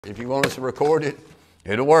If you want us to record it,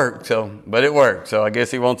 it'll work. But it worked. So I guess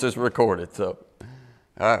he wants us to record it. So,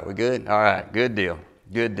 all right, we good? All right, good deal.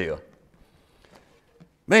 Good deal.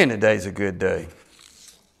 Man, today's a good day.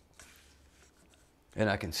 And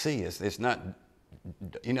I can see it's not,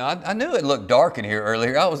 I knew it looked dark in here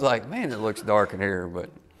earlier. I was like, man, it looks dark in here. But,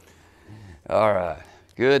 all right,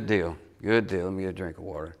 good deal. Good deal. Let me get a drink of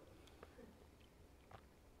water.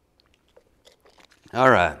 All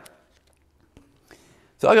right.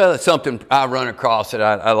 So I got something I run across that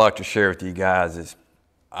I'd like to share with you guys.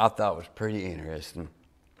 I thought was pretty interesting.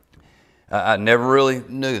 I never really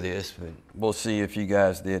knew this, but we'll see if you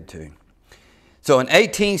guys did too. So in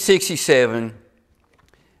 1867,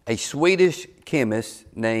 a Swedish chemist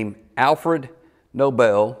named Alfred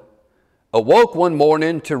Nobel awoke one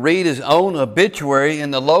morning to read his own obituary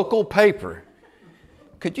in the local paper.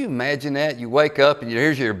 Could you imagine that? You wake up and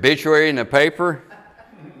here's your obituary in the paper.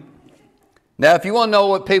 Now, if you want to know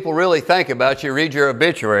what people really think about you, read your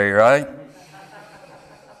obituary, right?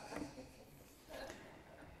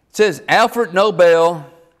 It says, Alfred Nobel,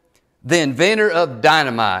 the inventor of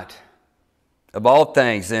dynamite, of all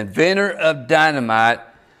things, the inventor of dynamite,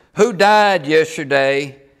 who died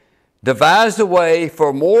yesterday, devised a way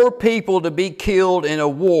for more people to be killed in a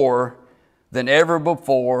war than ever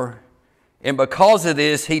before. And because of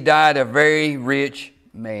this, he died a very rich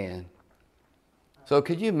man. So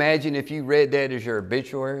could you imagine if you read that as your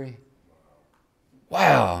obituary?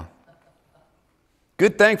 Wow.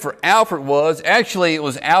 Good thing for Alfred actually it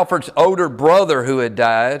was Alfred's older brother who had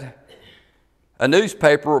died. A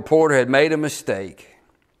newspaper reporter had made a mistake.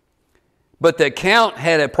 But the account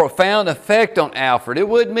had a profound effect on Alfred. It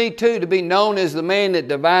would me too, to be known as the man that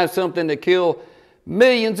devised something to kill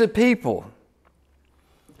millions of people.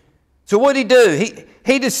 So what did he do?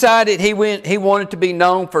 He decided he wanted to be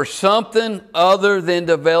known for something other than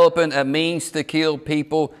developing a means to kill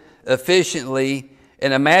people efficiently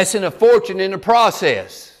and amassing a fortune in the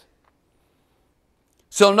process.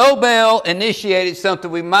 So Nobel initiated something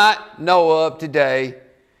we might know of today.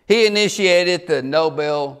 He initiated the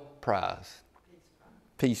Nobel Prize,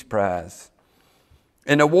 Peace Prize,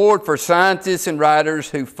 an award for scientists and writers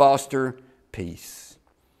who foster peace.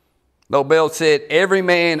 Nobel said every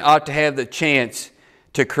man ought to have the chance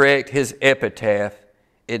to correct his epitaph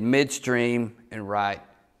in midstream and write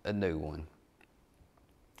a new one.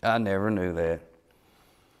 I never knew that.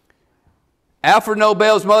 Alfred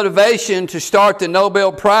Nobel's motivation to start the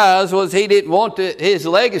Nobel Prize was he didn't want his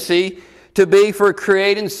legacy to be for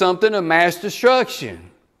creating something of mass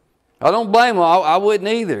destruction. I don't blame him. I wouldn't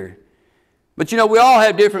either. But we all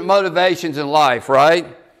have different motivations in life, right?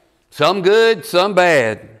 Some good, some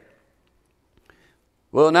bad.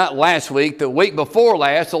 Well, not last week, the week before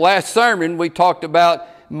last, the last sermon, we talked about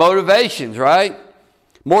motivations, right?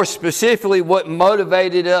 More specifically, what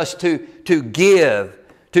motivated us to give,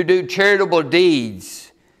 to do charitable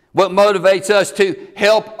deeds. What motivates us to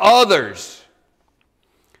help others.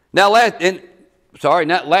 Now,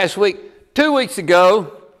 not last week, 2 weeks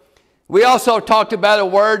ago, we also talked about a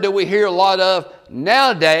word that we hear a lot of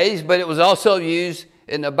nowadays, but it was also used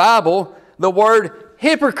in the Bible, the word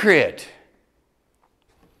hypocrite.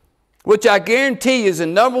 Which I guarantee is the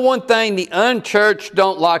number one thing the unchurched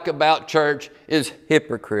don't like about church is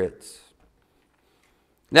hypocrites.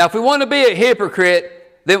 Now, if we want to be a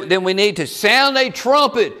hypocrite, then we need to sound a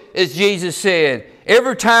trumpet, as Jesus said,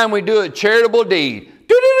 every time we do a charitable deed.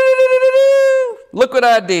 Look what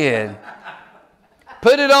I did.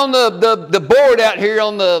 Put it on the board out here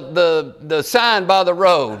on the sign by the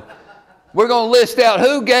road. We're going to list out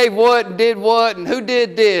who gave what and who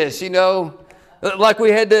did this, Like we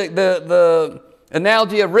had the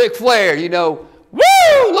analogy of Ric Flair,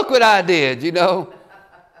 woo, look what I did,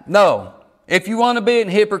 No, if you want to be a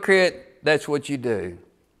hypocrite, that's what you do.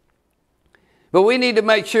 But we need to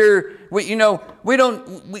make sure,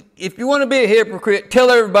 if you want to be a hypocrite, tell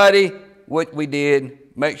everybody what we did.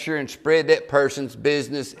 Make sure and spread that person's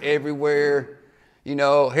business everywhere.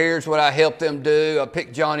 Here's what I helped them do. I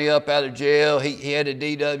picked Johnny up out of jail. He had a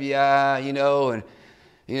DWI,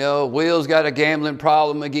 and Will's got a gambling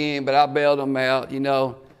problem again, but I bailed him out.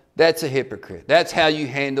 That's a hypocrite. That's how you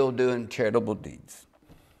handle doing charitable deeds.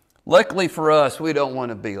 Luckily for us, we don't want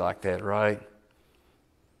to be like that, right?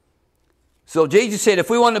 So Jesus said if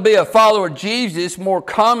we want to be a follower of Jesus, more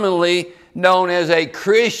commonly known as a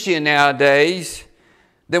Christian nowadays,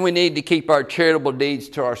 then we need to keep our charitable deeds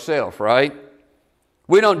to ourselves, right?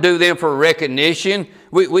 We don't do them for recognition.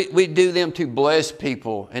 We do them to bless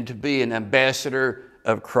people and to be an ambassador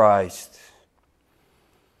of Christ.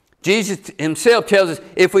 Jesus himself tells us,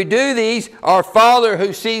 if we do these, our Father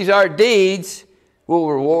who sees our deeds will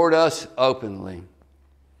reward us openly.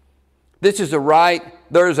 There's a right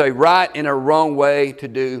and a wrong way to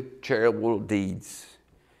do charitable deeds.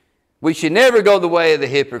 We should never go the way of the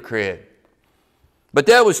hypocrite. But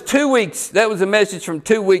that was a message from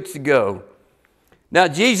 2 weeks ago. Now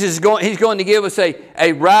Jesus he's going to give us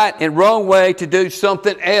a right and wrong way to do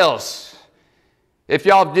something else. If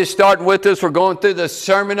y'all just starting with us, we're going through the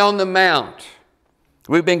Sermon on the Mount.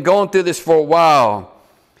 We've been going through this for a while.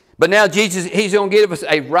 But now Jesus, he's going to give us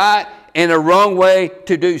a right and a wrong way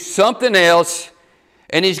to do something else.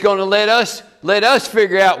 And he's going to let us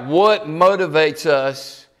figure out what motivates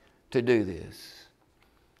us to do this.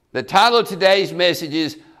 The title of today's message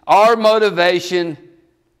is Our Motivation,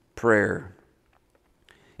 Prayer.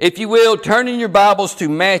 If you will, turn in your Bibles to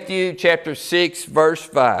Matthew chapter 6, verse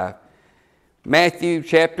 5. Matthew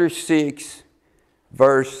chapter 6,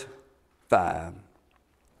 verse 5.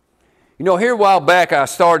 You know, here a while back I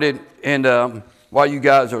started, and while you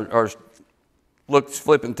guys are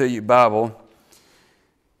flipping through your Bible,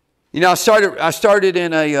 you know, I started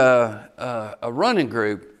in a running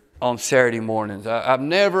group on Saturday mornings. I've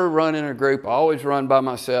never run in a group. I always run by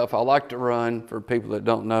myself. I like to run, for people that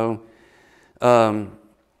don't know.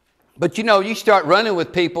 But you know, you start running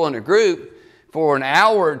with people in a group for an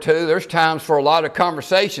hour or two, there's times for a lot of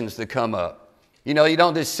conversations to come up. You know, you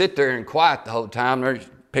don't just sit there and quiet the whole time.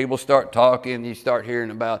 People start talking. You start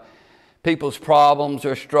hearing about people's problems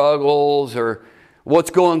or struggles or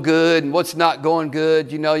what's going good and what's not going good.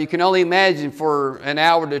 You know, you can only imagine for an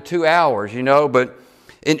hour to 2 hours, you know. But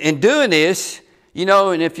in doing this, you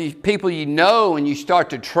know, and if people you know and you start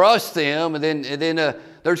to trust them, and then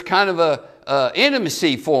there's kind of a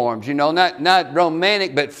intimacy forms, you know, not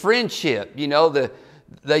romantic, but friendship. You know,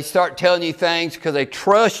 they start telling you things because they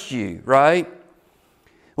trust you, right?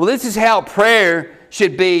 Well, this is how prayer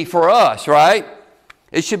should be for us, right?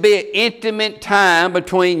 It should be an intimate time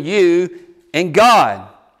between you and God.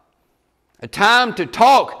 A time to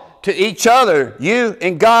talk to each other, you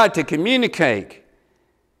and God, to communicate.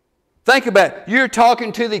 Think about it. You're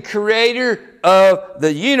talking to the creator of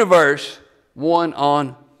the universe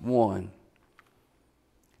one-on-one.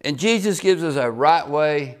 And Jesus gives us a right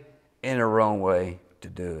way and a wrong way to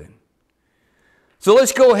do it. So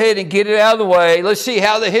let's go ahead and get it out of the way. Let's see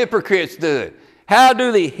how the hypocrites do it. How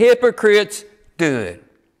do the hypocrites do it?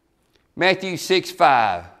 Matthew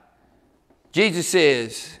 6:5. Jesus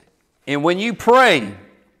says, "And when you pray,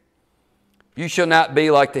 you shall not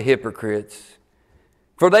be like the hypocrites.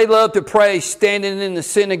 For they love to pray standing in the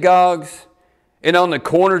synagogues and on the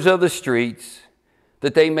corners of the streets,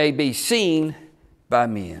 that they may be seen by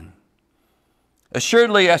men.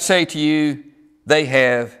 Assuredly, I say to you, they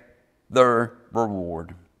have their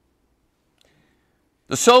reward."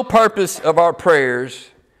 The sole purpose of our prayers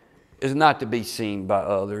is not to be seen by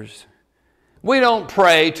others. We don't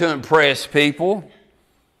pray to impress people.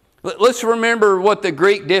 Let's remember what the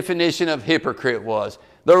Greek definition of hypocrite was.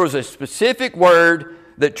 There was a specific word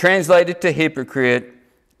that translated to hypocrite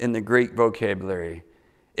in the Greek vocabulary.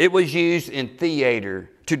 It was used in theater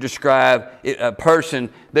to describe a person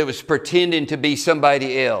that was pretending to be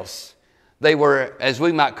somebody else. They were, as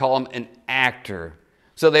we might call them, an actor.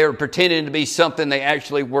 So they were pretending to be something they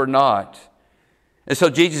actually were not. And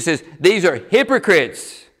so Jesus says, these are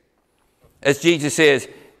hypocrites. As Jesus says,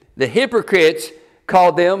 the hypocrites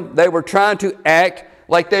called them, they were trying to act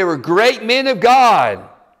like they were great men of God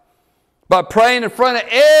by praying in front of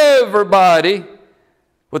everybody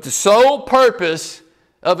with the sole purpose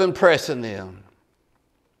of impressing them.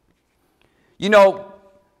 You know,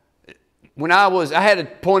 when I had a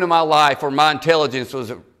point in my life where my intelligence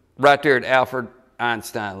was right there at Albert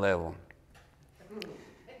Einstein level.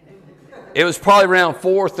 It was probably around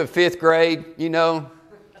 4th or 5th grade, you know.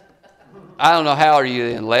 I don't know, how old are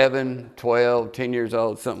you then? 11, 12, 10 years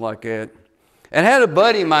old, something like that. And I had a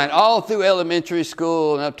buddy of mine all through elementary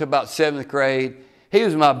school and up to about 7th grade. He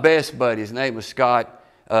was my best buddy. His name was Scott.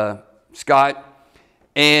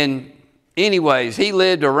 And anyways, he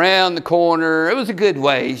lived around the corner. It was a good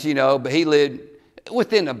ways, you know, but he lived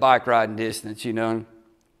within a bike riding distance, you know.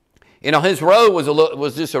 You know, his road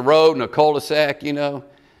was just a road and a cul-de-sac, you know.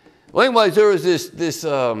 Well, anyways, there was this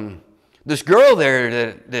girl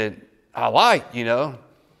there that I liked, you know.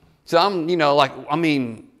 So I'm, you know,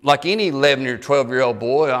 like any 11 or 12-year-old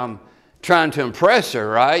boy, I'm trying to impress her,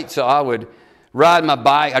 right? So I would ride my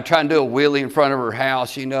bike. I'd try and do a wheelie in front of her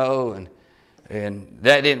house, you know, and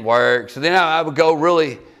that didn't work. So then I would go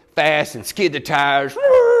really fast and skid the tires,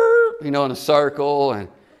 you know, in a circle, and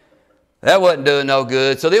that wasn't doing no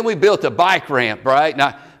good. So then we built a bike ramp, right?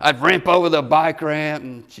 And I'd ramp over the bike ramp,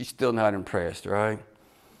 and she's still not impressed, right?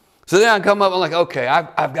 So then I'd come up, I'm like, okay,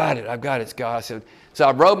 I've got it, Scott. So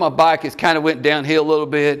I rode my bike. It kind of went downhill a little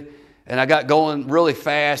bit, and I got going really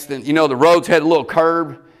fast. And, you know, the roads had a little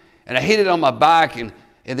curb. And I hit it on my bike and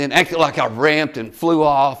then acted like I ramped and flew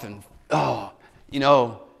off. And, you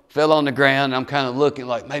know, fell on the ground. And I'm kind of looking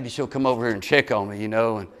like maybe she'll come over here and check on me, you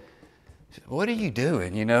know. And she said, what are you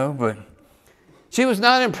doing, you know? But she was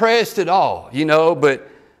not impressed at all, you know. But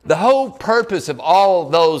the whole purpose of all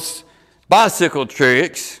those bicycle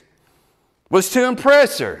tricks was to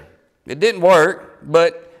impress her. It didn't work,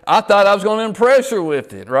 but I thought I was going to impress her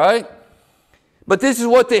with it, right? But this is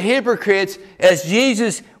what the hypocrites, as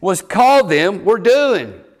Jesus was called them, were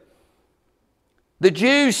doing. The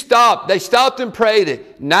Jews stopped. They stopped and prayed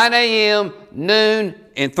at 9 a.m., noon,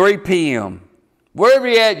 and 3 p.m. Wherever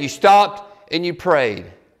you're at, you stopped and you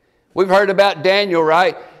prayed. We've heard about Daniel,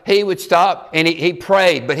 right? He would stop and he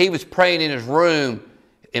prayed, but he was praying in his room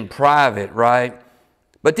in private, right?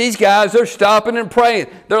 But these guys, they're stopping and praying.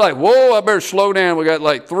 They're like, whoa, I better slow down. We got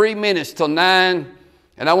like 3 minutes till 9,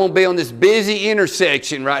 and I won't be on this busy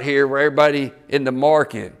intersection right here where everybody in the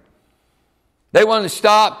market. They wanted to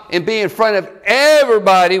stop and be in front of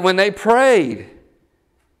everybody when they prayed.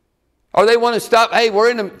 Or they want to stop, hey,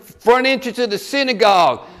 we're in the front entrance of the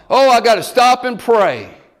synagogue. Oh, I got to stop and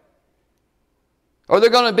pray. Or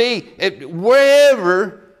they're going to be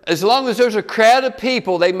wherever, as long as there's a crowd of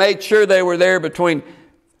people, they made sure they were there between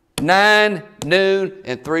 9, noon,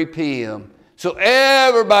 and 3 p.m. So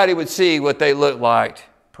everybody would see what they looked like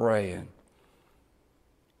praying.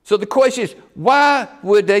 So the question is, why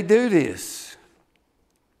would they do this?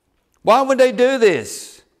 Why would they do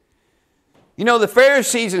this? You know, the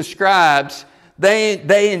Pharisees and scribes,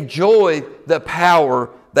 they enjoyed the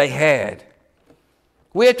power they had.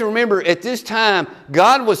 We have to remember, at this time,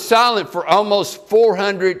 God was silent for almost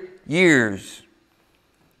 400 years.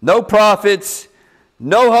 No prophets,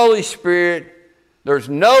 no Holy Spirit, there's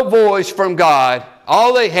no voice from God.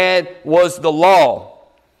 All they had was the law.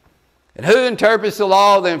 And who interprets the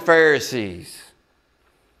law than Pharisees?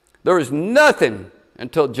 There was nothing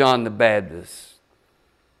until John the Baptist.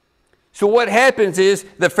 So what happens is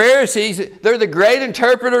the Pharisees, they're the great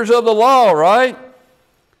interpreters of the law, right?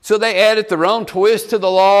 So they added their own twist to the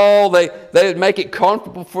law. They would make it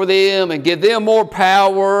comfortable for them and give them more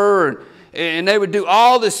power. And they would do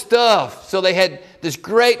all this stuff. So they had this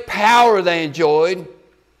great power they enjoyed.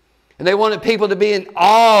 And they wanted people to be in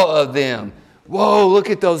awe of them. Whoa, look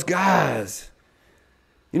at those guys.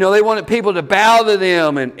 You know, they wanted people to bow to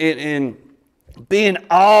them and be in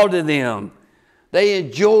awe to them. They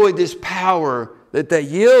enjoyed this power that they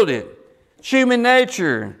yielded. It's human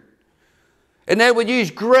nature. And they would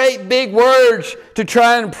use great big words to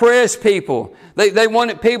try and impress people. They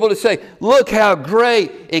wanted people to say, look how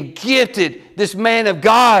great and gifted this man of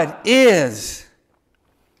God is.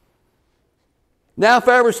 Now if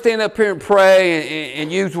I ever stand up here and pray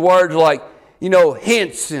and use words like, you know,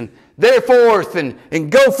 hence and therefore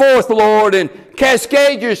and go forth, Lord, and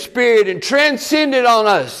cascade your spirit and transcend it on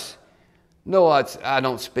us. No, I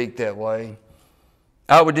don't speak that way.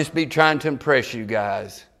 I would just be trying to impress you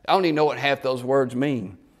guys. I don't even know what half those words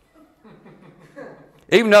mean.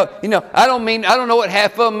 Even though, you know, I don't know what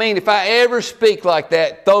half of them mean. If I ever speak like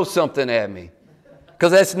that, throw something at me.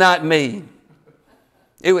 Because that's not me.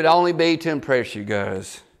 It would only be to impress you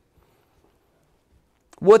guys.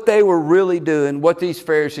 What they were really doing, what these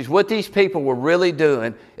Pharisees, what these people were really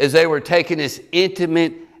doing, is they were taking this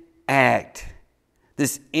intimate act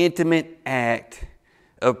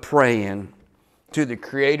of praying to the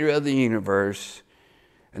Creator of the universe,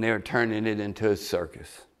 and they were turning it into a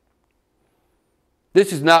circus.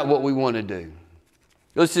 This is not what we want to do.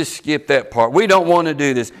 Let's just skip that part. We don't want to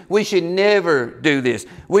do this. We should never do this.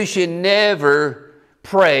 We should never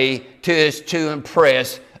pray to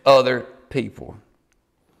impress other people.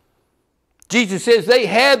 Jesus says they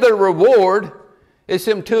had their reward. It's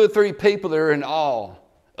them 2 or 3 people that are in awe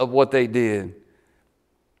of what they did.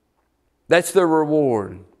 That's their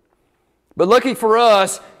reward. But looking for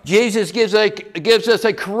us, Jesus gives us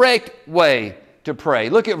a correct way to pray.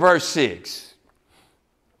 Look at verse 6.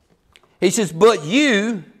 He says, but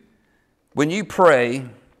you, when you pray,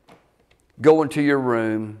 go into your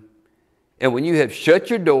room, and when you have shut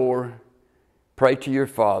your door, pray to your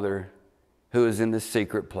Father who is in the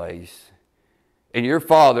secret place. And your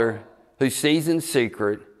Father who sees in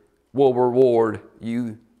secret will reward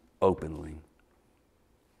you openly.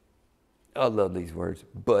 I love these words.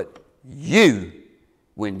 But you,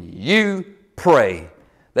 when you pray,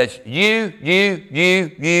 that's you.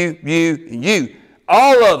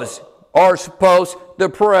 All of us are supposed to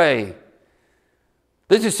pray.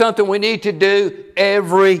 This is something we need to do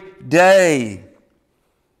every day.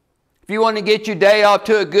 If you want to get your day off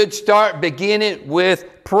to a good start, begin it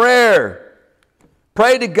with prayer.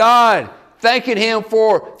 Pray to God, thanking Him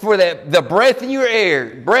for the breath in your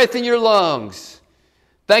air, breath in your lungs.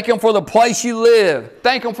 Thank Him for the place you live.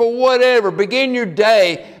 Thank Him for whatever. Begin your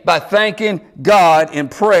day by thanking God in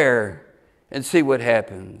prayer and see what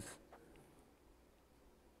happens.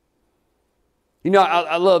 You know,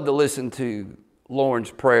 I love to listen to Lauren's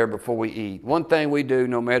prayer before we eat. One thing we do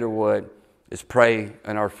no matter what is pray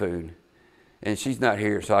in our food. And she's not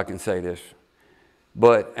here, so I can say this.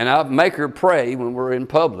 And I make her pray when we're in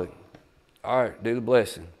public. All right, do the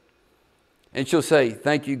blessing. And she'll say,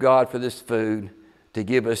 thank you, God, for this food to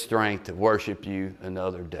give us strength to worship you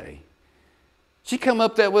another day. She come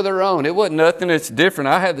up that with her own. It wasn't nothing that's different.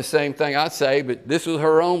 I had the same thing I say, but this was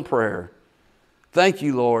her own prayer. Thank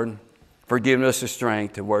you, Lord, for giving us the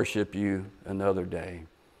strength to worship you another day.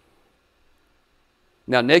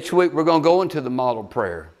 Now, next week, we're going to go into the model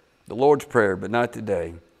prayer, the Lord's Prayer, but not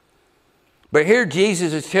today. But here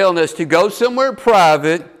Jesus is telling us to go somewhere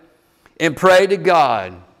private and pray to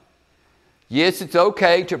God. Yes, it's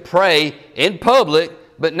okay to pray in public,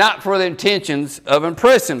 but not for the intentions of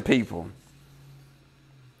impressing people.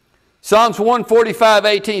 Psalms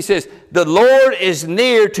 145:18 says, the Lord is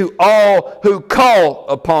near to all who call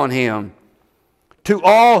upon Him, to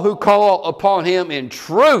all who call upon Him in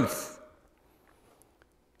truth.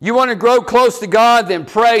 You want to grow close to God, then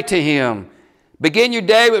pray to Him. Begin your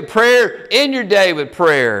day with prayer, end your day with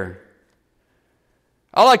prayer.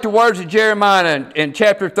 I like the words of Jeremiah in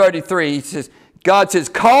chapter 33. He says, God says,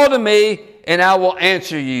 call to me and I will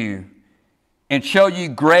answer you and show you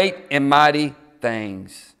great and mighty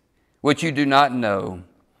things which you do not know.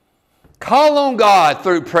 Call on God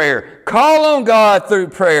through prayer. Call on God through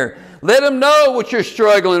prayer. Let Him know what you're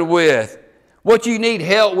struggling with, what you need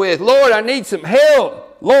help with. Lord, I need some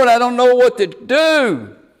help. Lord, I don't know what to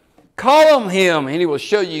do. Call on Him and He will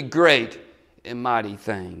show you great and mighty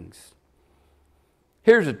things.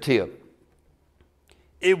 Here's a tip.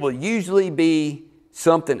 It will usually be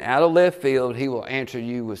something out of left field. He will answer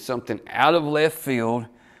you with something out of left field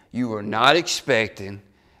you were not expecting.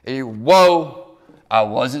 And you're, whoa, I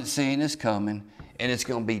wasn't seeing this coming. And it's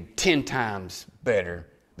going to be 10 times better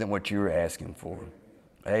than what you were asking for.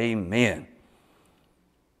 Amen.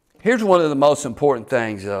 Here's one of the most important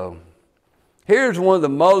things, though. Here's one of the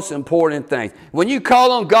most important things. When you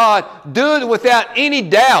call on God, do it without any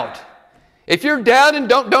doubt. If you're doubting,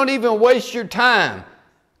 don't even waste your time.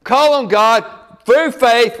 Call on God through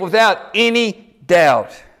faith without any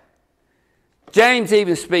doubt. James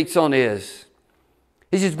even speaks on this.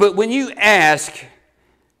 He says, but when you ask,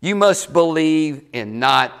 you must believe and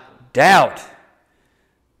not doubt.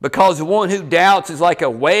 Because the one who doubts is like a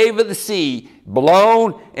wave of the sea,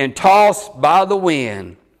 blown and tossed by the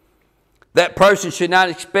wind. That person should not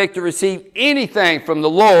expect to receive anything from the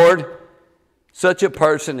Lord. Such a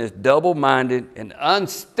person is double-minded and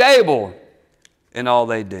unstable in all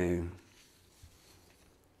they do.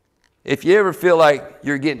 If you ever feel like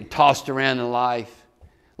you're getting tossed around in life,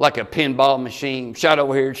 like a pinball machine, shot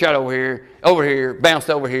over here, bounced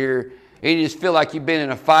over here, and you just feel like you've been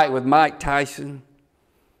in a fight with Mike Tyson,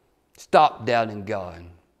 stop doubting God.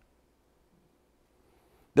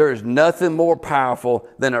 There is nothing more powerful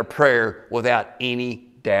than a prayer without any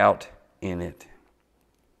doubt in it.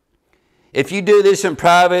 If you do this in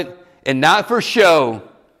private and not for show,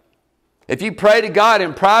 if you pray to God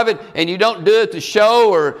in private and you don't do it to show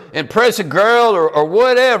or impress a girl or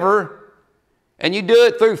whatever, and you do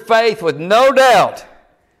it through faith with no doubt,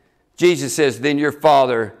 Jesus says, then your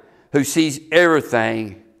Father who sees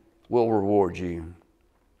everything will reward you.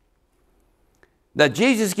 Now,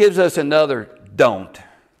 Jesus gives us another don't.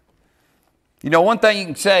 You know, one thing you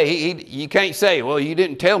can say, you can't say, well, you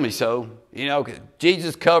didn't tell me so. You know, 'cause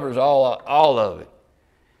Jesus covers all of it.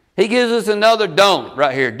 He gives us another don't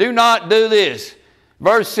right here. Do not do this.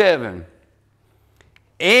 Verse 7.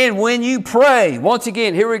 And when you pray, once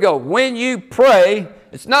again, here we go. When you pray,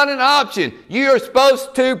 it's not an option. You are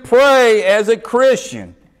supposed to pray as a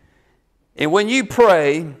Christian. And when you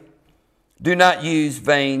pray, do not use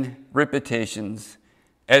vain repetitions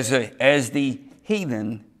as the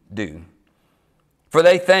heathen do. For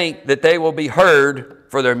they think that they will be heard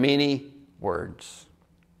for their many words.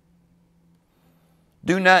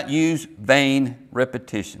 Do not use vain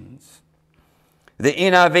repetitions. The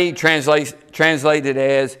NIV translated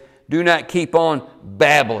as, do not keep on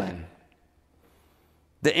babbling.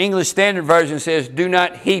 The English Standard Version says, do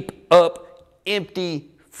not heap up empty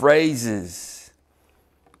phrases.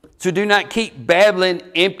 So do not keep babbling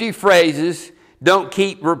empty phrases. Don't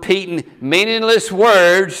keep repeating meaningless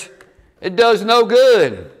words. It does no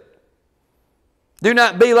good. Do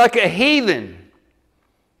not be like a heathen.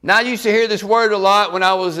 Now, I used to hear this word a lot when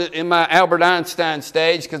I was in my Albert Einstein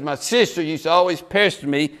stage because my sister used to always pester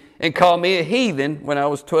me and call me a heathen when I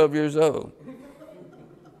was 12 years old.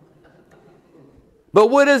 But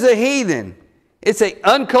what is a heathen? It's an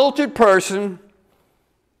uncultured person,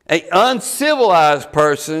 an uncivilized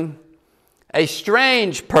person, a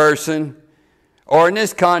strange person, or in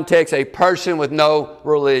this context, a person with no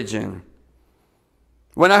religion.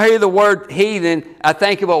 When I hear the word heathen, I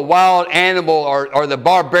think of a wild animal or the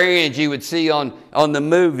barbarians you would see on the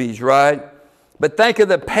movies, right? But think of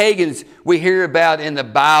the pagans we hear about in the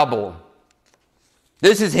Bible.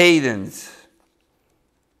 This is heathens.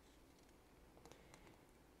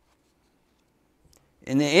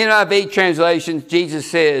 In the NIV translations, Jesus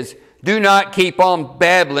says, do not keep on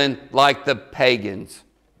babbling like the pagans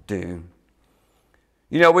do.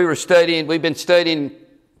 You know, we've been studying,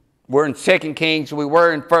 we're in 2 Kings, we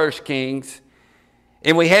were in 1 Kings.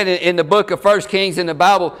 And we had in the book of 1 Kings in the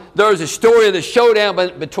Bible, there was a story of the showdown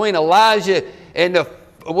between Elijah and the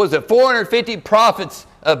 450 prophets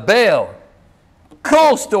of Baal.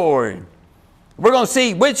 Cool story. We're going to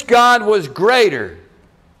see which God was greater.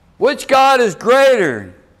 Which God is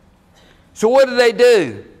greater? So what did they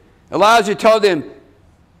do? Elijah told them,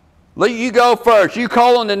 you go first. You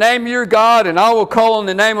call on the name of your God, and I will call on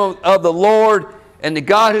the name of the Lord, and the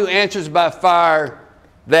God who answers by fire,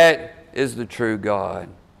 that is the true God.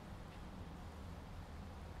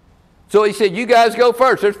 So he said, you guys go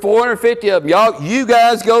first. There's 450 of them. You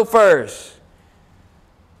guys go first.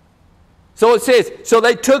 So it says, so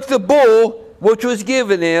they took the bull which was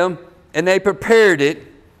given them, and they prepared it.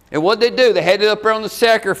 And what did they do? They had it up there on the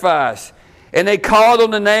sacrifice. And they called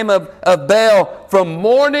on the name of Baal from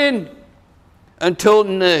morning until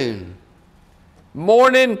noon.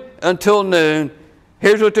 Morning until noon.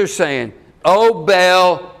 Here's what they're saying. Oh,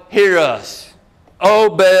 Baal, hear us. Oh,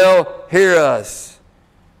 Baal, hear us.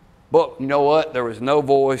 But you know what? There was no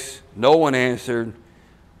voice. No one answered.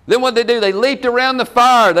 Then what did they do? They leaped around the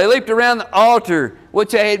fire. They leaped around the altar,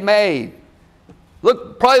 which they had made.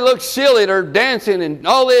 Probably looked silly. They're dancing and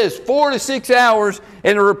all this. 4 to 6 hours,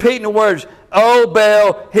 and they're repeating the words, oh,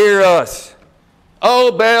 Baal, hear us.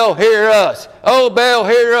 Oh, Baal, hear us. Oh, Baal,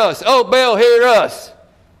 hear us. Oh, Baal, hear us.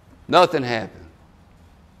 Nothing happened.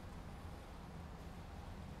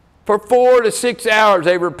 For 4 to 6 hours,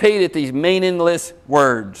 they repeated these meaningless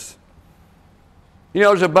words. You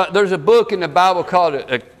know, there's a book in the Bible called,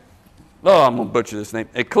 I'm going to butcher this name,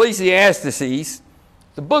 Ecclesiastes,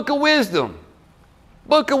 the book of wisdom.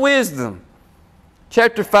 Book of wisdom.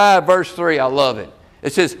 Chapter 5, verse 3, I love it.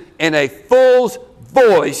 It says, and a fool's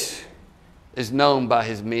voice is known by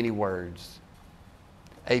his many words.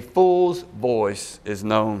 A fool's voice is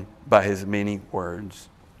known by his many words.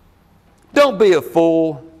 Don't be a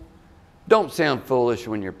fool. Don't sound foolish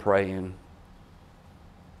when you're praying.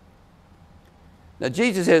 Now,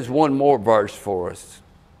 Jesus has one more verse for us.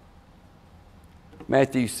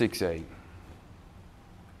 Matthew 6:8.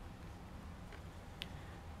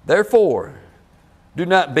 Therefore, do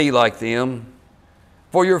not be like them,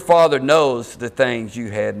 for your Father knows the things you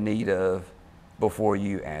have need of before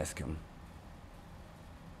you ask Him.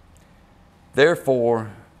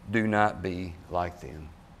 Therefore, do not be like them.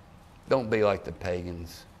 Don't be like the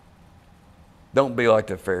pagans. Don't be like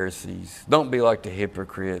the Pharisees. Don't be like the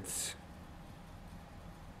hypocrites.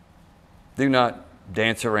 Do not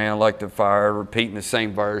dance around like the fire, repeating the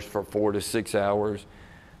same verse for 4 to 6 hours.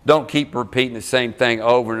 Don't keep repeating the same thing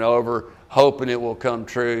over and over, hoping it will come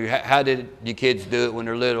true. How did your kids do it when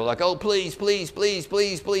they're little? Like, oh, please, please, please,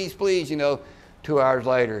 please, please, please. You know, 2 hours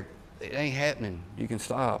later, it ain't happening. You can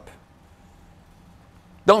stop.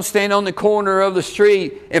 Don't stand on the corner of the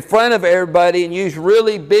street in front of everybody and use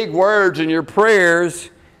really big words in your prayers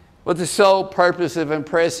with the sole purpose of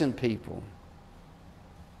impressing people.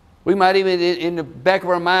 We might even, in the back of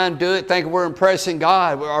our mind, do it thinking we're impressing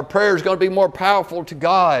God. Our prayer is going to be more powerful to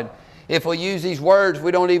God if we use these words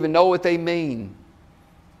we don't even know what they mean.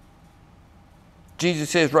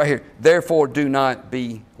 Jesus says right here, therefore do not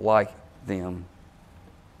be like them.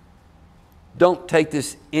 Don't take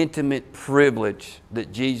this intimate privilege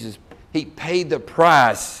that Jesus, He paid the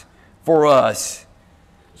price for us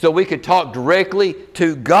so we could talk directly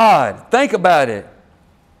to God. Think about it.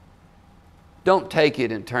 Don't take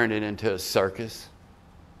it and turn it into a circus.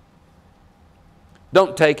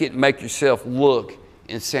 Don't take it and make yourself look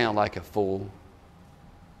and sound like a fool.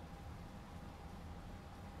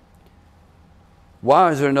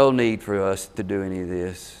 Why is there no need for us to do any of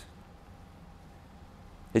this?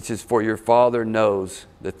 It says, for your Father knows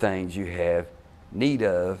the things you have need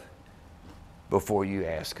of before you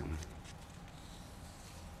ask Him.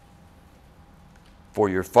 For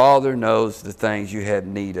your Father knows the things you have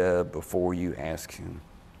need of before you ask Him.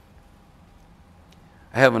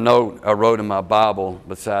 I have a note I wrote in my Bible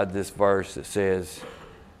beside this verse that says,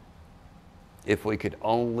 if we could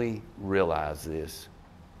only realize this.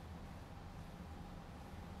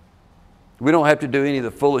 We don't have to do any of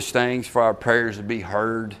the foolish things for our prayers to be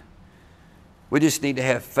heard. We just need to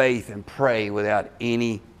have faith and pray without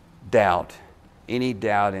any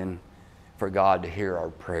doubting for God to hear our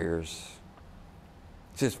prayers.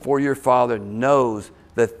 It says, for your Father knows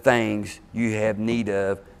the things you have need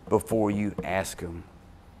of before you ask Him.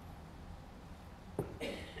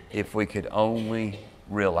 If we could only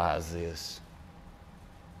realize this.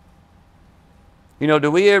 You know,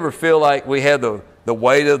 do we ever feel like we have the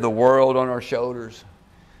weight of the world on our shoulders?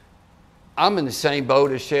 I'm in the same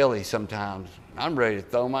boat as Shelley sometimes. I'm ready to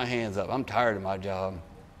throw my hands up. I'm tired of my job.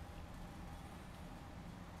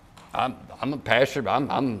 I'm a pastor.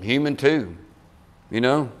 I'm human too. You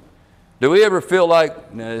know? Do we ever feel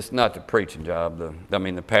like, no, it's not the preaching job,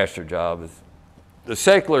 the pastor job. It's the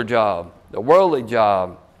secular job, the worldly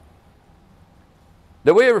job.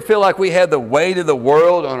 Do we ever feel like we have the weight of the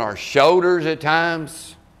world on our shoulders at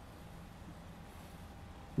times?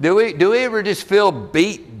 Do we ever just feel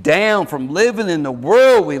beat down from living in the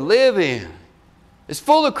world we live in? It's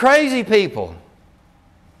full of crazy people.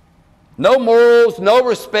 No morals, no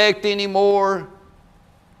respect anymore.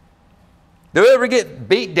 Do we ever get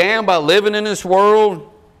beat down by living in this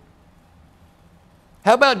world?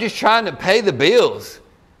 How about just trying to pay the bills?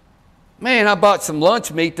 Man, I bought some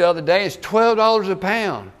lunch meat the other day. It's $12 a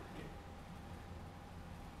pound.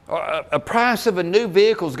 A price of a new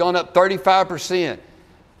vehicle has gone up 35%.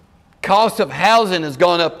 Cost of housing has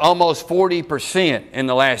gone up almost 40% in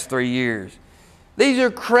the last 3 years. These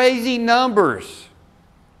are crazy numbers.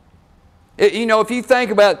 You know, if you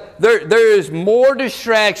think about it, there is more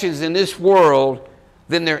distractions in this world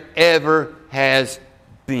than there ever has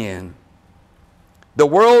been. The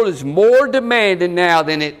world is more demanding now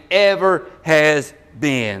than it ever has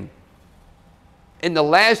been. In the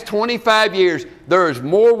last 25 years, there is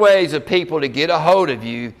more ways of people to get a hold of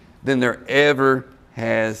you than there ever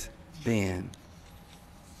has been.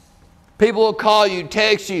 People will call you,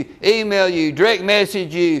 text you, email you, direct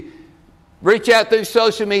message you, reach out through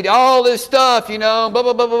social media, all this stuff, you know, blah,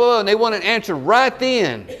 blah, blah, blah, blah, and they want an answer right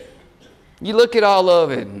then. You look at all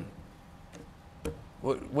of it, and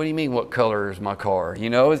what do you mean, what color is my car? You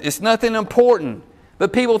know, it's nothing important.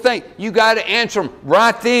 But people think you got to answer them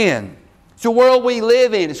right then. It's the world we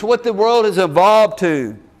live in. It's what the world has evolved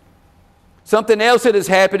to. Something else that has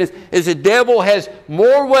happened is the devil has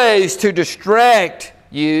more ways to distract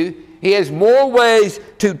you. He has more ways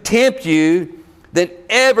to tempt you than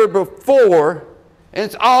ever before, and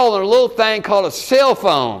it's all in a little thing called a cell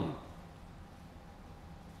phone.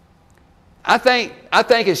 I think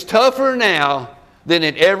it's tougher now than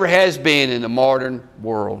it ever has been in the modern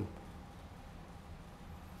world.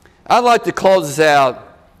 I'd like to close this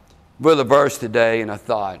out with a verse today and a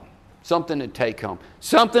thought, something to take home,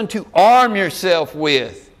 something to arm yourself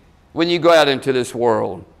with when you go out into this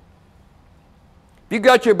world. If you've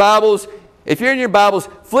got your Bibles, if you're in your Bibles,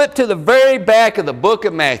 flip to the very back of the book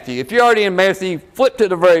of Matthew. If you're already in Matthew, flip to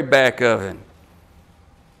the very back of it.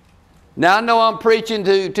 Now, I know I'm preaching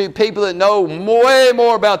to people that know way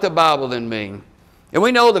more about the Bible than me. And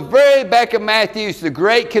we know the very back of Matthew is the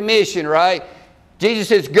Great Commission, right? Jesus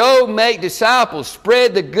says, go make disciples,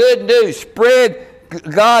 spread the good news, spread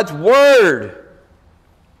God's Word.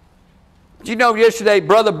 But you know, yesterday,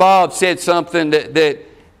 Brother Bob said something that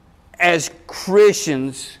as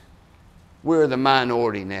Christians, we're the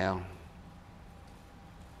minority now.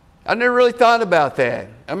 I never really thought about that.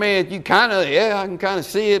 I mean, I can kind of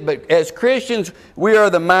see it, but as Christians, we are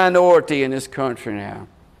the minority in this country now.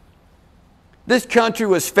 This country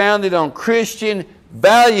was founded on Christian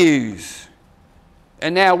values,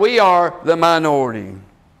 and now we are the minority.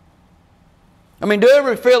 I mean, do you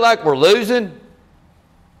ever feel like we're losing?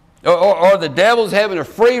 Or the devil's having a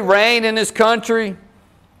free reign in this country?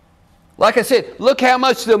 Like I said, look how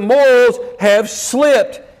much the morals have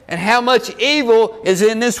slipped and how much evil is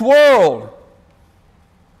in this world.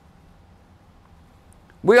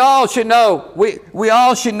 We all should know. We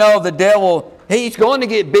all should know the devil, he's going to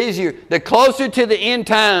get busier. The closer to the end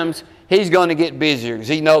times, he's going to get busier because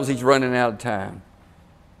he knows he's running out of time.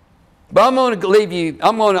 But I'm going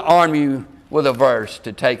to arm you with a verse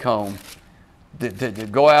to take home. To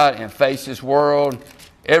go out and face this world.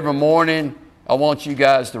 Every morning, I want you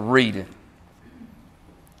guys to read it.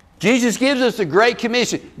 Jesus gives us a great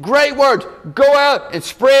commission. Great words. Go out and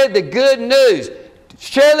spread the good news.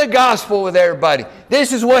 Share the gospel with everybody.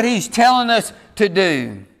 This is what he's telling us to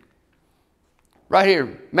do. Right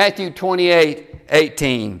here, Matthew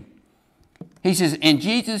 28:18. He says, and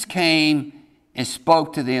Jesus came and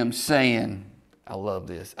spoke to them, saying, I love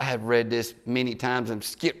this. I have read this many times and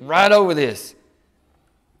skipped right over this.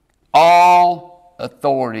 All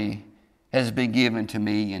authority has been given to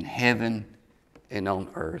me in heaven and on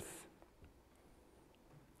earth.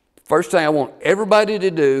 First thing I want everybody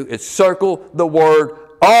to do is circle the word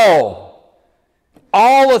all.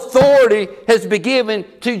 All authority has been given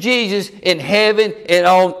to Jesus in heaven and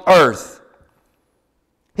on earth.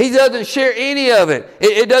 He doesn't share any of it.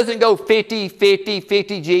 It doesn't go 50-50,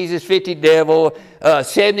 50 Jesus, 50 devil,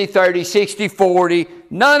 70-30, 60-40.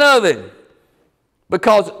 None of it.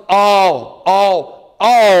 Because all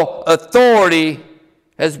authority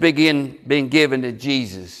has been given to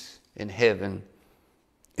Jesus in heaven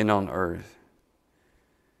and on earth.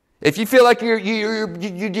 If you feel like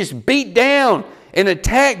you're just beat down and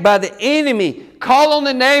attacked by the enemy, call on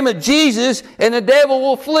the name of Jesus and the devil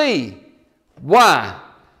will flee. Why?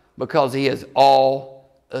 Because he has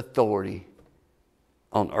all authority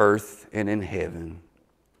on earth and in heaven.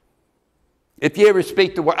 If you ever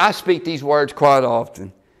speak the word, I speak these words quite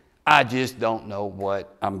often. I just don't know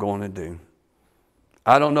what I'm going to do.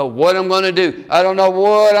 I don't know what I'm going to do. I don't know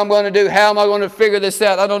what I'm going to do. How am I going to figure this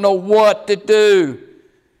out? I don't know what to do.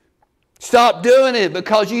 Stop doing it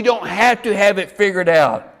because you don't have to have it figured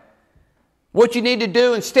out. What you need to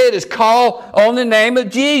do instead is call on the name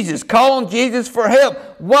of Jesus. Call on Jesus for help.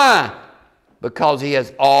 Why? Because he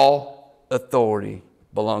has all authority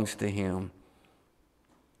belongs to him.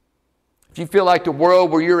 If you feel like the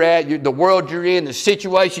world where you're at, the world you're in, the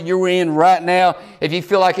situation you're in right now, if you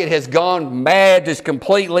feel like it has gone mad, just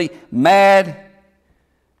completely mad,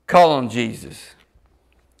 call on Jesus.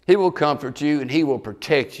 He will comfort you and he will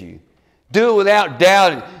protect you. Do it without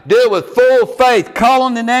doubting. Do it with full faith. Call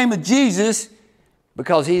on the name of Jesus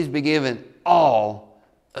because he's been given all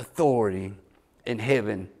authority in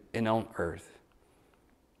heaven and on earth.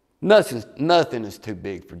 Nothing is too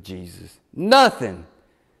big for Jesus. Nothing.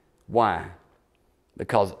 Why?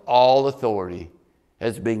 Because all authority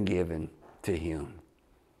has been given to him.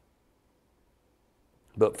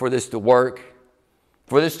 But for this to work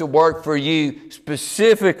for you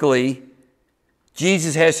specifically,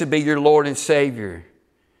 Jesus has to be your Lord and Savior.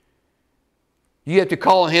 You have to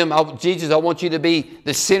call on him, Jesus, I want you to be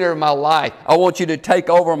the center of my life. I want you to take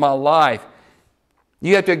over my life.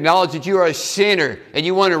 You have to acknowledge that you are a sinner and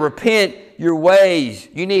you want to repent your ways.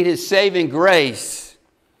 You need his saving grace.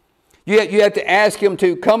 You have to ask him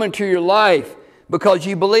to come into your life because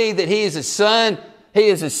you believe that he is a son. He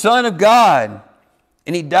is the Son of God.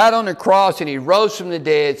 And he died on the cross and he rose from the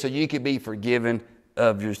dead so you could be forgiven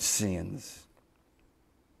of your sins.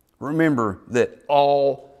 Remember that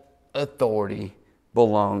all authority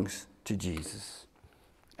belongs to Jesus.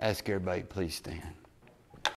 Ask everybody, please stand.